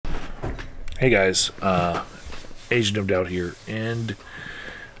Hey guys, Agent of Doubt here, and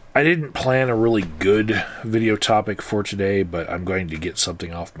I didn't plan a really good video topic for today, but I'm going to get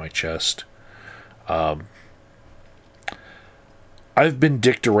something off my chest. I've been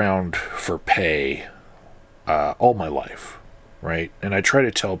dicked around for pay all my life, right? And I try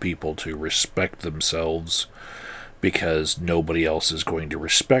to tell people to respect themselves because nobody else is going to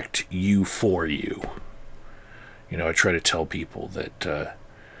respect you for you. You know, I try to tell people that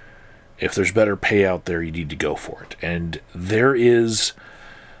if there's better pay out there, you need to go for it. And there is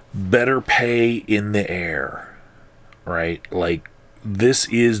better pay in the air, right? Like, this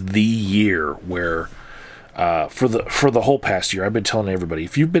is the year where, for the whole past year, I've been telling everybody,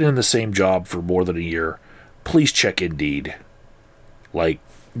 if you've been in the same job for more than a year, please check Indeed. Like,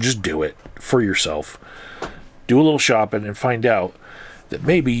 just do it for yourself. Do a little shopping and find out that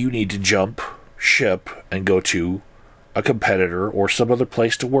maybe you need to jump ship and go to a competitor or some other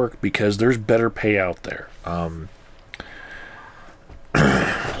place to work because there's better pay out there.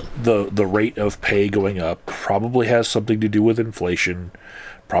 The rate of pay going up probably has something to do with inflation,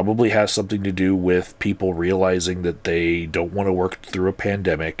 probably has something to do with people realizing that they don't want to work through a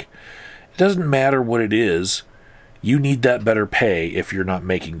pandemic. It doesn't matter what it is. You need that better pay if you're not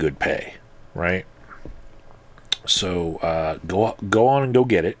making good pay, right? So go on and go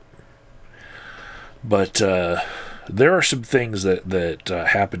get it. But there are some things that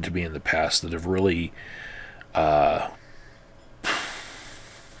happened to me in the past that have really they've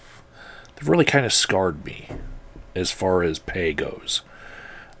really kind of scarred me as far as pay goes.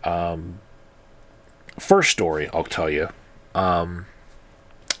 First story I'll tell you.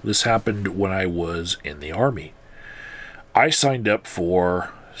 This happened when I was in the Army. I signed up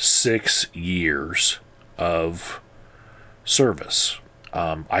for 6 years of service.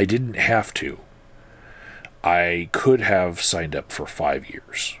 I didn't have to. I could have signed up for 5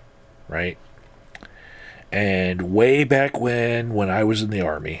 years, right? And way back when I was in the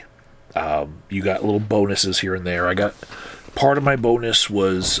Army, you got little bonuses here and there. I got part of my bonus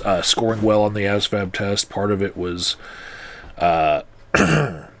was scoring well on the ASVAB test. Part of it was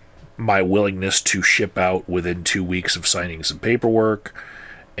my willingness to ship out within 2 weeks of signing some paperwork,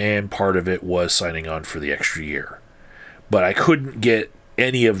 and part of it was signing on for the extra year. But I couldn't get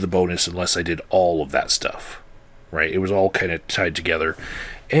any of the bonus unless I did all of that stuff, right? It was all kind of tied together,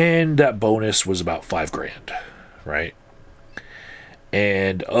 and that bonus was about $5,000, right?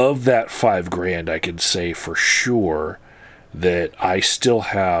 And of that $5,000, I can say for sure that I still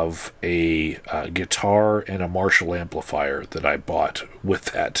have a guitar and a Marshall amplifier that I bought with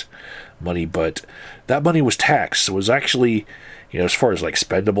that money, but that money was taxed, so it was actually, you know, as far as like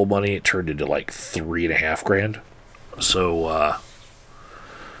spendable money, it turned into like $3,500. So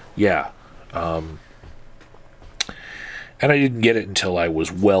yeah. And I didn't get it until I was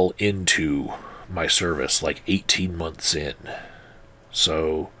well into my service, like 18 months in.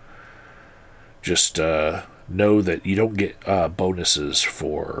 So just know that you don't get bonuses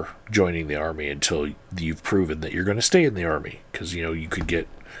for joining the Army until you've proven that you're going to stay in the Army. Because, you know, you could get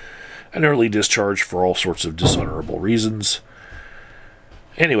an early discharge for all sorts of dishonorable reasons.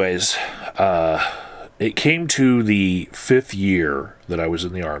 Anyways, it came to the 5th year that I was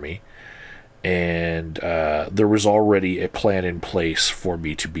in the Army, and there was already a plan in place for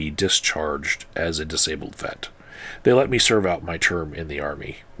me to be discharged as a disabled vet. They let me serve out my term in the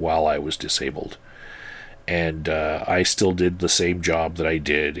Army while I was disabled, and I still did the same job that I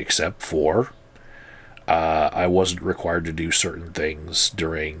did, except for I wasn't required to do certain things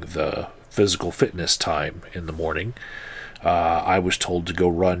during the physical fitness time in the morning. I was told to go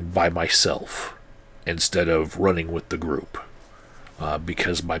run by myself instead of running with the group,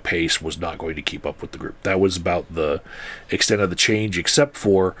 because my pace was not going to keep up with the group. That was about the extent of the change, except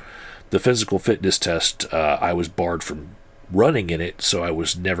for the physical fitness test. I was barred from running in it, so I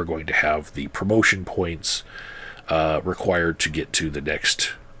was never going to have the promotion points required to get to the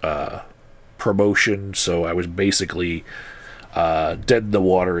next promotion. So I was basically dead in the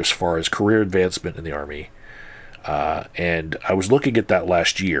water as far as career advancement in the Army. And I was looking at that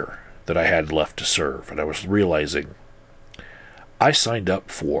last year that I had left to serve, and I was realizing I signed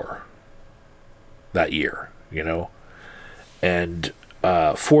up for that year, you know? And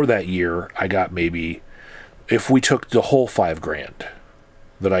for that year, I got maybe, if we took the whole $5,000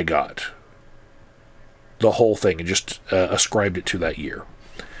 that I got, the whole thing, and just ascribed it to that year.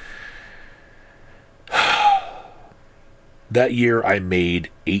 That year, I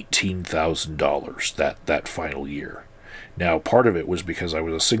made $18,000 that final year. Now, part of it was because I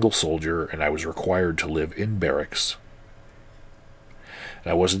was a single soldier and I was required to live in barracks.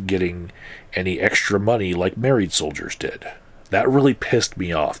 And I wasn't getting any extra money like married soldiers did. That really pissed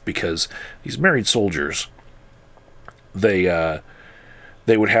me off because these married soldiers, they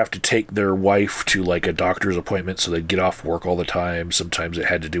would have to take their wife to like a doctor's appointment, so they'd get off work all the time. Sometimes it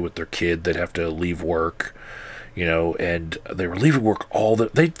had to do with their kid. They'd have to leave work, and they were leaving work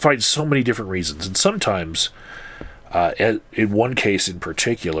they'd find so many different reasons. And sometimes, in one case in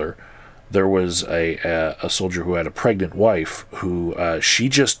particular, there was a soldier who had a pregnant wife who she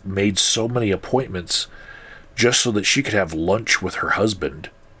just made so many appointments just so that she could have lunch with her husband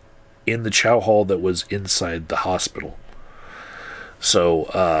in the chow hall that was inside the hospital.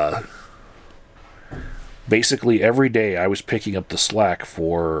 So, basically every day I was picking up the slack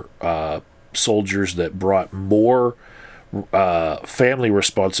for soldiers that brought more family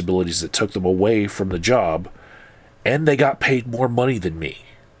responsibilities that took them away from the job, and they got paid more money than me.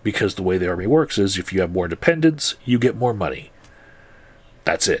 Because the way the Army works is if you have more dependents, you get more money.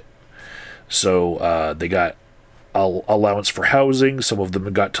 That's it. So they got allowance for housing. Some of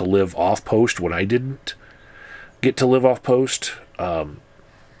them got to live off post when I didn't get to live off post.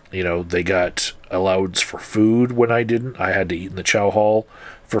 They got allowance for food when I didn't. I had to eat in the chow hall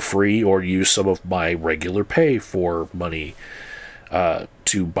for free or use some of my regular pay for money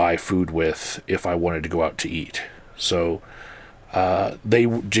to buy food with if I wanted to go out to eat. So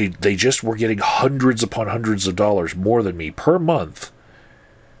they just were getting hundreds upon hundreds of dollars more than me per month,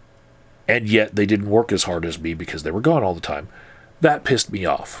 and yet they didn't work as hard as me because they were gone all the time. That pissed me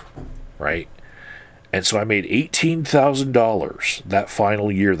off, right? And so I made $18,000 that final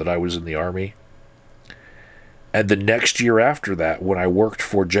year that I was in the Army. And the next year after that, when I worked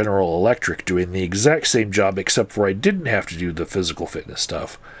for General Electric doing the exact same job, except for I didn't have to do the physical fitness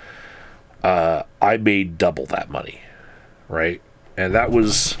stuff, I made double that money, right? And that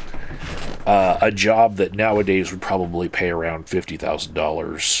was a job that nowadays would probably pay around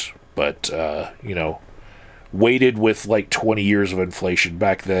 $50,000. But, weighted with like 20 years of inflation,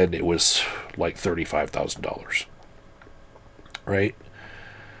 back then it was like $35,000, right?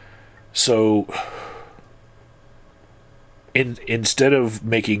 So instead of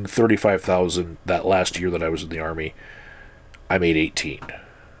making $35,000 that last year that I was in the Army, I made $18,000.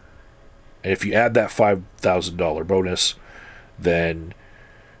 And if you add that $5,000 bonus, then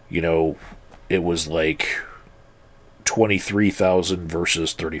it was like $23,000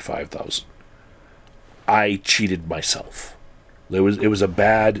 versus $35,000. I cheated myself. It was a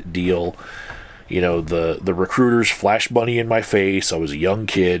bad deal. The recruiters flashed money in my face. I was a young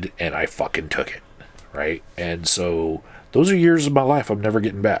kid, and I fucking took it, right? And so those are years of my life I'm never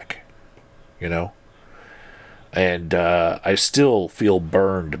getting back, And I still feel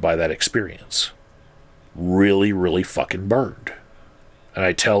burned by that experience. Really, really fucking burned. And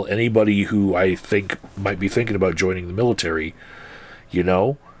I tell anybody who I think might be thinking about joining the military,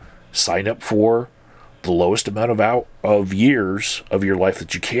 sign up for the lowest amount of years of your life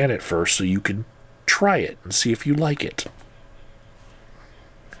that you can at first, so you can try it and see if you like it.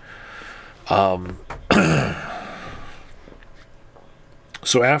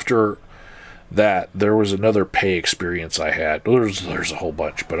 So after that, there was another pay experience I had. There's a whole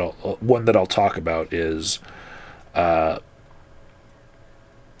bunch, but one that I'll talk about is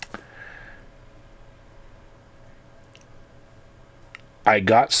I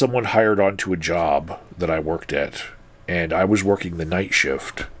got someone hired onto a job that I worked at, and I was working the night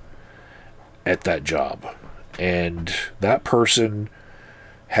shift at that job. And that person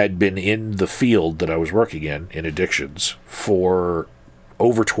had been in the field that I was working in addictions, for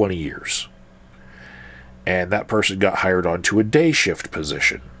over 20 years. And that person got hired onto a day shift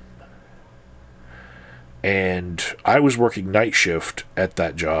position. And I was working night shift at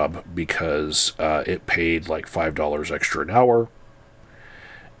that job because it paid like $5 extra an hour.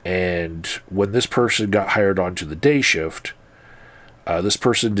 And when this person got hired onto the day shift, this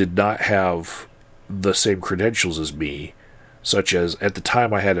person did not have the same credentials as me, such as at the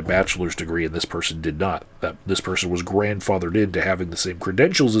time I had a bachelor's degree and this person did not. This person was grandfathered into having the same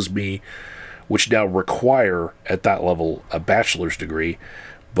credentials as me, which now require at that level a bachelor's degree,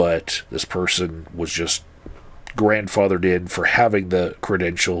 but this person was just grandfathered in for having the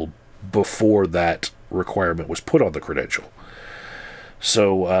credential before that requirement was put on the credential.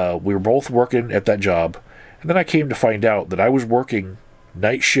 So we were both working at that job, and then I came to find out that I was working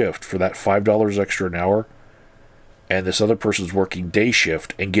night shift for that $5 extra an hour, and this other person's working day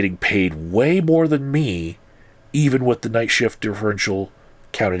shift and getting paid way more than me, even with the night shift differential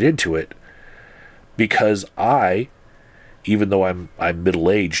counted into it, because I, even though I'm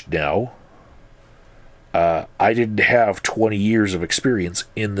middle-aged now, I didn't have 20 years of experience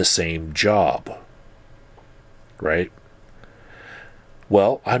in the same job, right?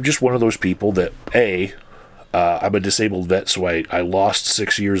 Well, I'm just one of those people that, A, I'm a disabled vet, so I lost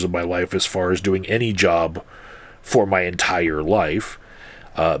 6 years of my life as far as doing any job for my entire life.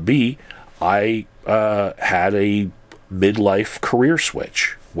 B, I had a midlife career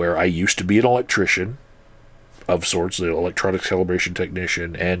switch where I used to be an electrician of sorts, an electronic calibration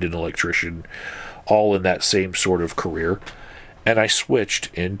technician and an electrician, all in that same sort of career. And I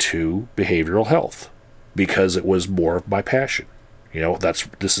switched into behavioral health because it was more of my passion.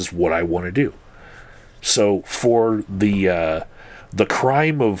 This is what I want to do. So for the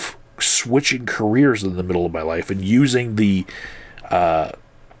crime of switching careers in the middle of my life and using the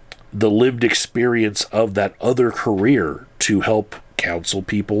lived experience of that other career to help counsel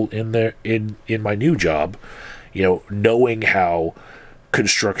people in my new job, knowing how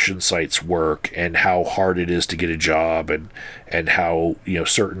construction sites work and how hard it is to get a job and how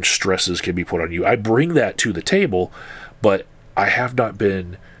certain stresses can be put on you. I bring that to the table, but I have not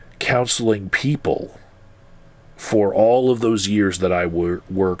been counseling people for all of those years that I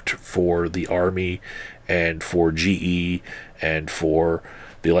worked for the Army and for GE and for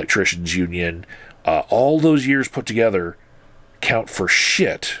the Electricians Union. All those years put together count for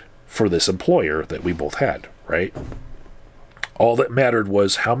shit for this employer that we both had, right? All that mattered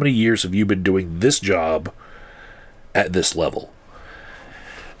was how many years have you been doing this job at this level.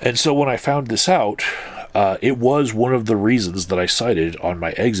 And so when I found this out, it was one of the reasons that I cited on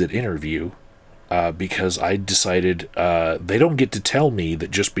my exit interview, because I decided they don't get to tell me that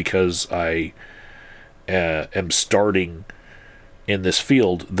just because I am starting in this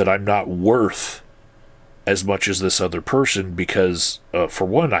field that I'm not worth as much as this other person, because for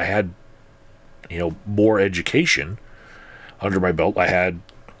one, I had more education under my belt. I had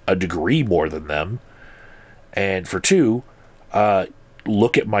a degree more than them. And for two,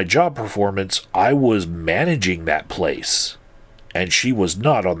 look at my job performance. I was managing that place, and she was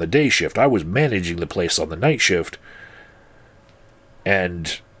not on the day shift. I was managing the place on the night shift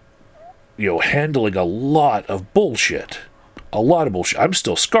and handling a lot of bullshit. I'm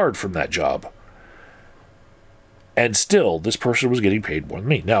still scarred from that job. And still, this person was getting paid more than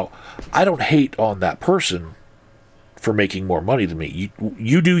me. Now, I don't hate on that person for making more money than me.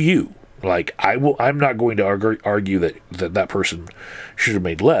 You do you. Like, I'm not going to argue that person should have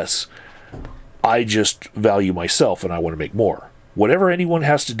made less. I just value myself and I want to make more. Whatever anyone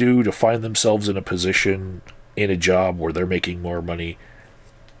has to do to find themselves in a position in a job where they're making more money,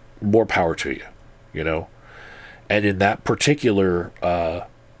 more power to you, And in that particular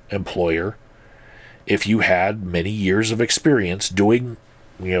employer, if you had many years of experience doing,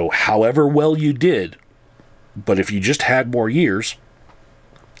 however well you did, but if you just had more years,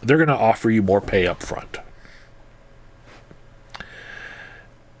 they're going to offer you more pay up front.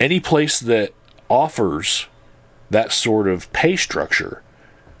 Any place that offers that sort of pay structure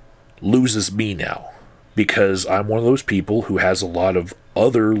loses me now, because I'm one of those people who has a lot of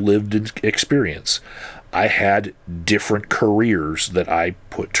other lived experience. I had different careers that I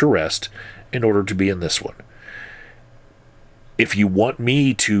put to rest in order to be in this one. If you want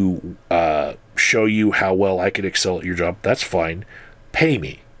me to show you how well I could excel at your job, that's fine. Pay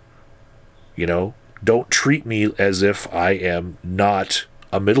me. Don't treat me as if I am not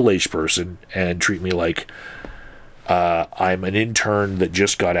a middle-aged person and treat me like I'm an intern that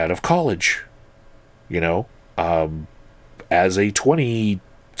just got out of college. As a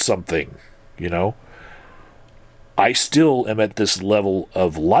 20-something, I still am at this level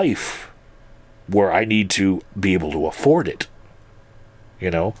of life where I need to be able to afford it.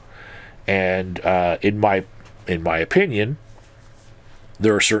 And in my opinion,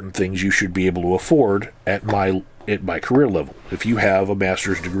 there are certain things you should be able to afford at my career level. If you have a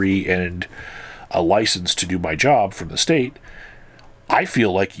master's degree and a license to do my job from the state, I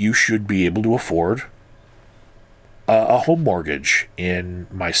feel like you should be able to afford a home mortgage in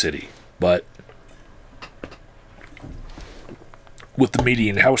my city. But with the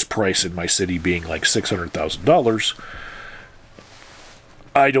median house price in my city being like $600,000,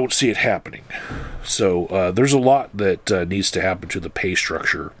 I don't see it happening. So there's a lot that needs to happen to the pay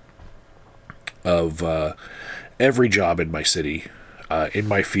structure of every job in my city, in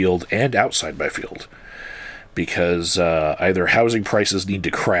my field and outside my field, because either housing prices need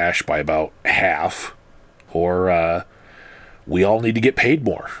to crash by about half, or we all need to get paid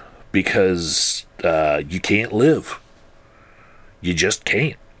more, because you can't live. You just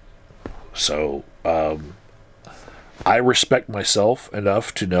can't. So I respect myself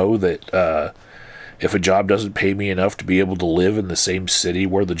enough to know that if a job doesn't pay me enough to be able to live in the same city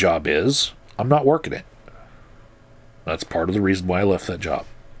where the job is, I'm not working it. That's part of the reason why I left that job.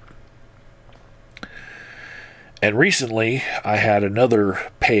 And recently, I had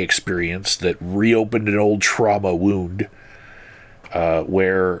another pay experience that reopened an old trauma wound,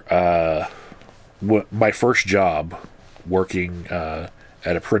 where my first job working at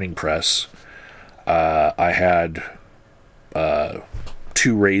a printing press, I had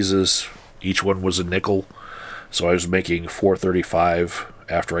 2 raises. Each one was a nickel, so I was making $4.35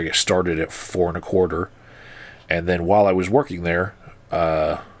 after I started at $4.25. And then while I was working there,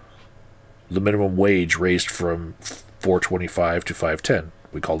 the minimum wage raised from $4.25 to $5.10.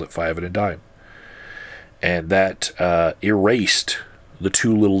 We called it 5 and a dime, and that erased the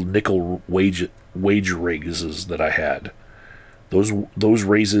 2 little nickel wage raises that I had. Those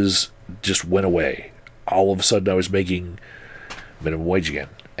raises just went away. All of a sudden, I was making minimum wage again,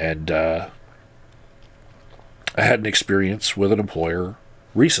 and I had an experience with an employer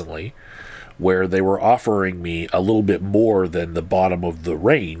recently where they were offering me a little bit more than the bottom of the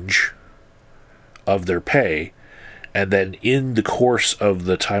range of their pay, and then in the course of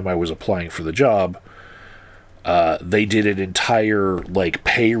the time I was applying for the job, they did an entire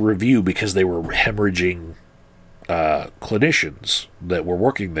pay review because they were hemorrhaging clinicians that were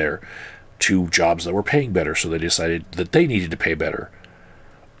working there to jobs that were paying better, so they decided that they needed to pay better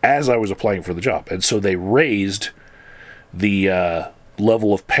as I was applying for the job. And so they raised the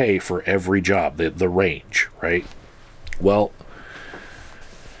level of pay for every job, the range, right? Well,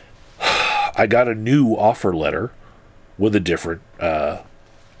 I got a new offer letter with a different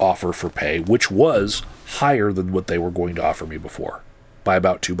offer for pay, which was higher than what they were going to offer me before by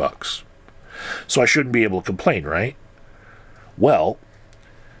about $2. So I shouldn't be able to complain, right? Well,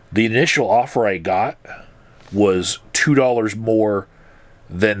 the initial offer I got was $2 more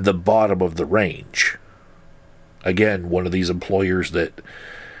than the bottom of the range. Again, one of these employers that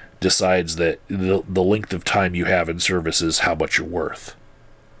decides that the length of time you have in service is how much you're worth,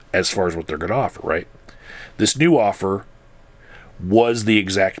 as far as what they're going to offer, right? This new offer was the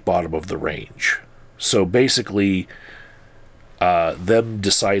exact bottom of the range. So basically, them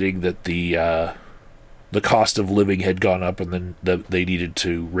deciding that the cost of living had gone up and then they needed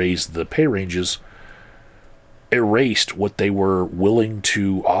to raise the pay ranges erased what they were willing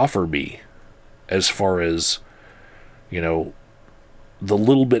to offer me as far as, the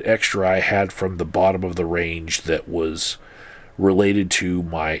little bit extra I had from the bottom of the range that was related to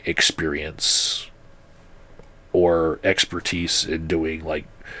my experience or expertise in doing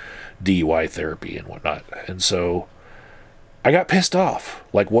DUI therapy and whatnot. And so I got pissed off.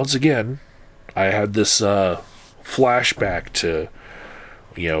 Once again, I had this flashback to,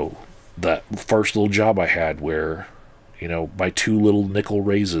 that first little job I had where, my 2 little nickel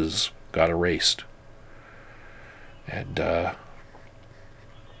raises got erased. And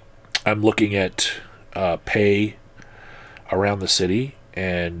I'm looking at pay around the city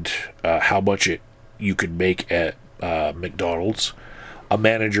and how much you could make at McDonald's. A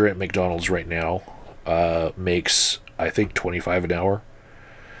manager at McDonald's right now makes, I think, $25 an hour.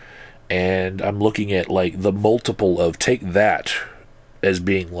 And I'm looking at the multiple of, take that as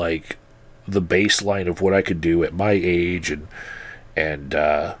being the baseline of what I could do at my age, and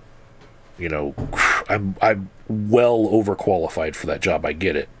I'm well overqualified for that job. I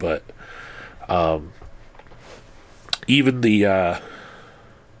get it, but even the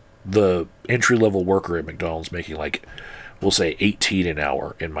entry level worker at McDonald's making we'll say $18 an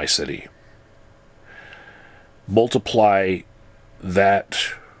hour in my city. Multiply that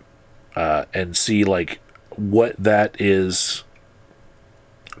and see what that is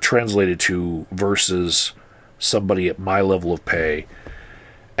translated to versus somebody at my level of pay.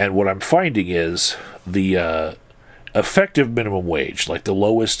 And what I'm finding is the effective minimum wage, the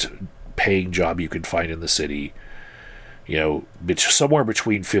lowest paying job you can find in the city, somewhere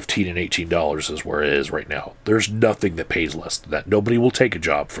between $15 and $18 is where it is right now. There's nothing that pays less than that. Nobody will take a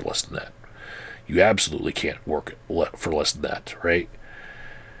job for less than that. You absolutely can't work for less than that, right?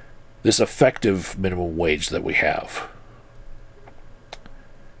 This effective minimum wage that we have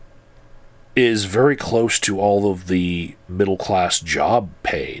is very close to all of the middle class job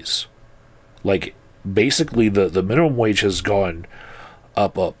pays. Basically the minimum wage has gone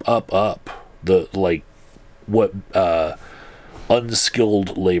up. The what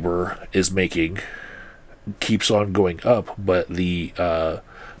unskilled labor is making keeps on going up, but the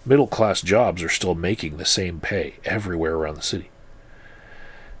middle class jobs are still making the same pay everywhere around the city.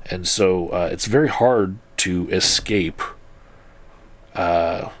 And so it's very hard to escape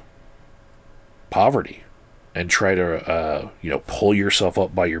poverty and try to pull yourself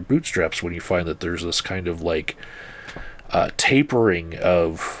up by your bootstraps when you find that there's this kind of tapering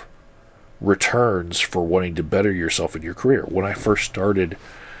of returns for wanting to better yourself in your career. When I first started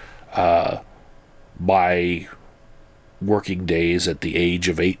my working days at the age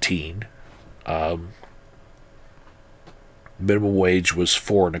of 18. Minimum wage was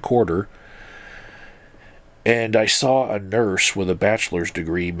 4.25, and I saw a nurse with a bachelor's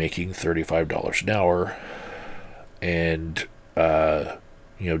degree making $35 an hour, and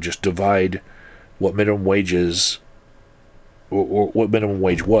just divide what minimum wage is, or what minimum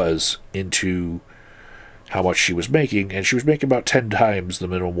wage was, into how much she was making, and she was making about 10 times the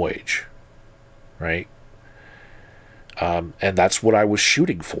minimum wage, right? And that's what I was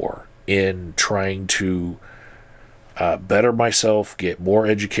shooting for in trying to better myself, get more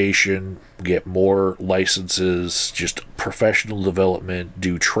education, get more licenses, just professional development,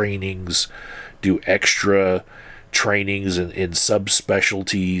 do trainings, do extra trainings in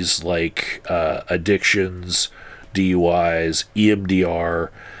subspecialties like addictions, DUIs, EMDR,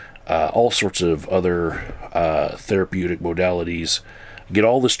 all sorts of other therapeutic modalities. Get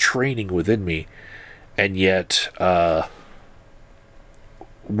all this training within me, and yet,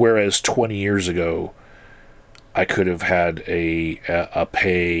 whereas 20 years ago, I could have had a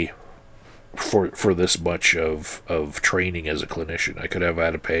pay for this much of training as a clinician. I could have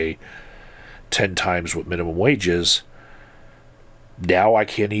had to pay 10 times what minimum wage is. Now I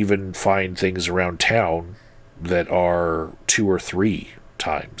can't even find things around town that are 2 or 3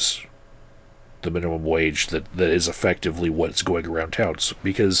 times the minimum wage that is effectively what's going around town,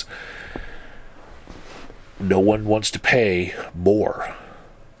 because no one wants to pay more.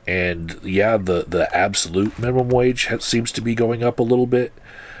 And yeah, the absolute minimum wage seems to be going up a little bit,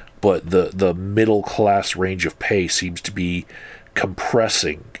 but the middle class range of pay seems to be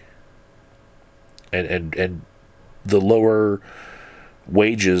compressing, and the lower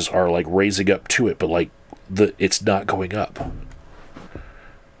wages are like raising up to it, but like it's not going up,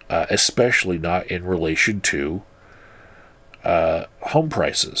 especially not in relation to home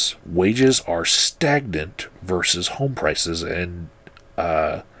prices. Wages are stagnant versus home prices, and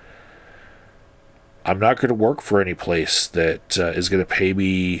I'm not going to work for any place that is going to pay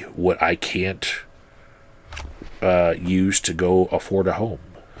me what I can't use to go afford a home.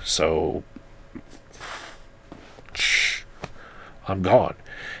 So I'm gone.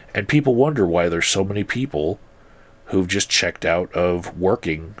 And people wonder why there's so many people who've just checked out of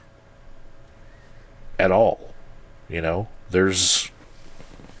working at all. There's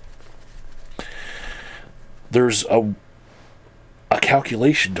a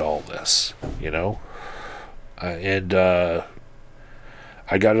calculation to all this, and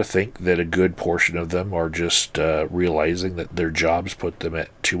I got to think that a good portion of them are just realizing that their jobs put them at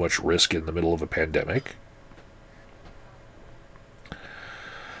too much risk in the middle of a pandemic.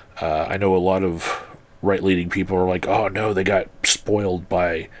 I know a lot of right-leaning people are like, oh no, they got spoiled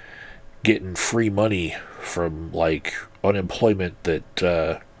by getting free money from like unemployment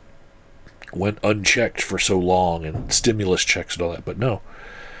that went unchecked for so long, and stimulus checks and all that. But no,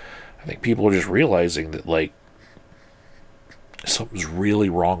 I think people are just realizing that like something's really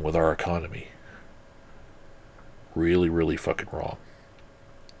wrong with our economy. Really, really fucking wrong.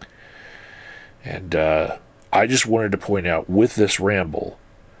 And I just wanted to point out with this ramble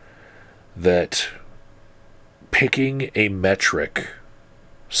that picking a metric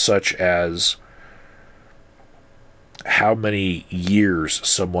such as how many years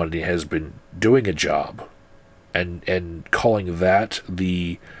someone has been doing a job and calling that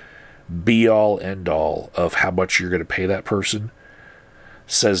the be-all, end-all of how much you're going to pay that person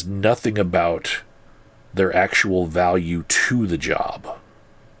says nothing about their actual value to the job.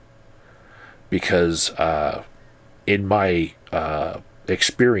 Because in my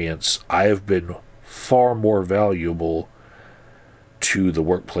experience, I have been far more valuable to the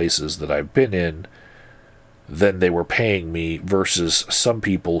workplaces that I've been in than they were paying me, versus some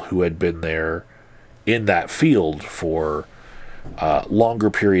people who had been there in that field for longer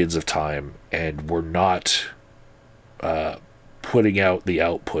periods of time and were not putting out the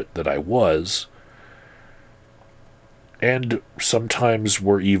output that I was, and sometimes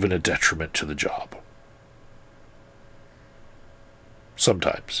were even a detriment to the job.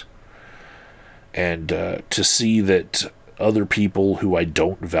 Sometimes. And to see that other people who I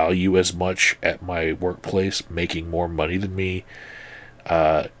don't value as much at my workplace making more money than me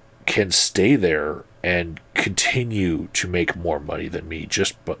can stay there and continue to make more money than me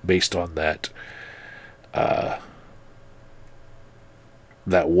just based on that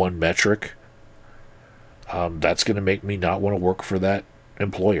that one metric, that's going to make me not want to work for that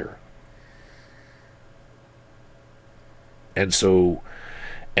employer. And so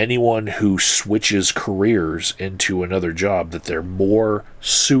anyone who switches careers into another job that they're more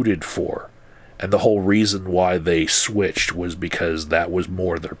suited for, and the whole reason why they switched was because that was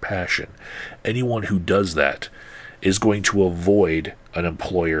more their passion, anyone who does that is going to avoid an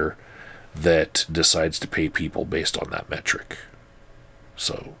employer that decides to pay people based on that metric.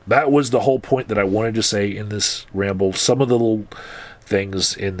 So that was the whole point that I wanted to say in this ramble. Some of the little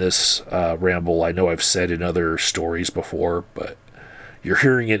things in this ramble I know I've said in other stories before, but you're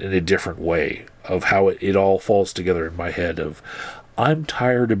hearing it in a different way of how it all falls together in my head of, I'm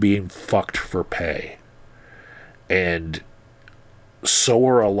tired of being fucked for pay. And so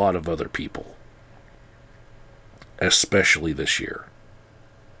are a lot of other people. Especially this year.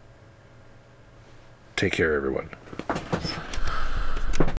 Take care, everyone.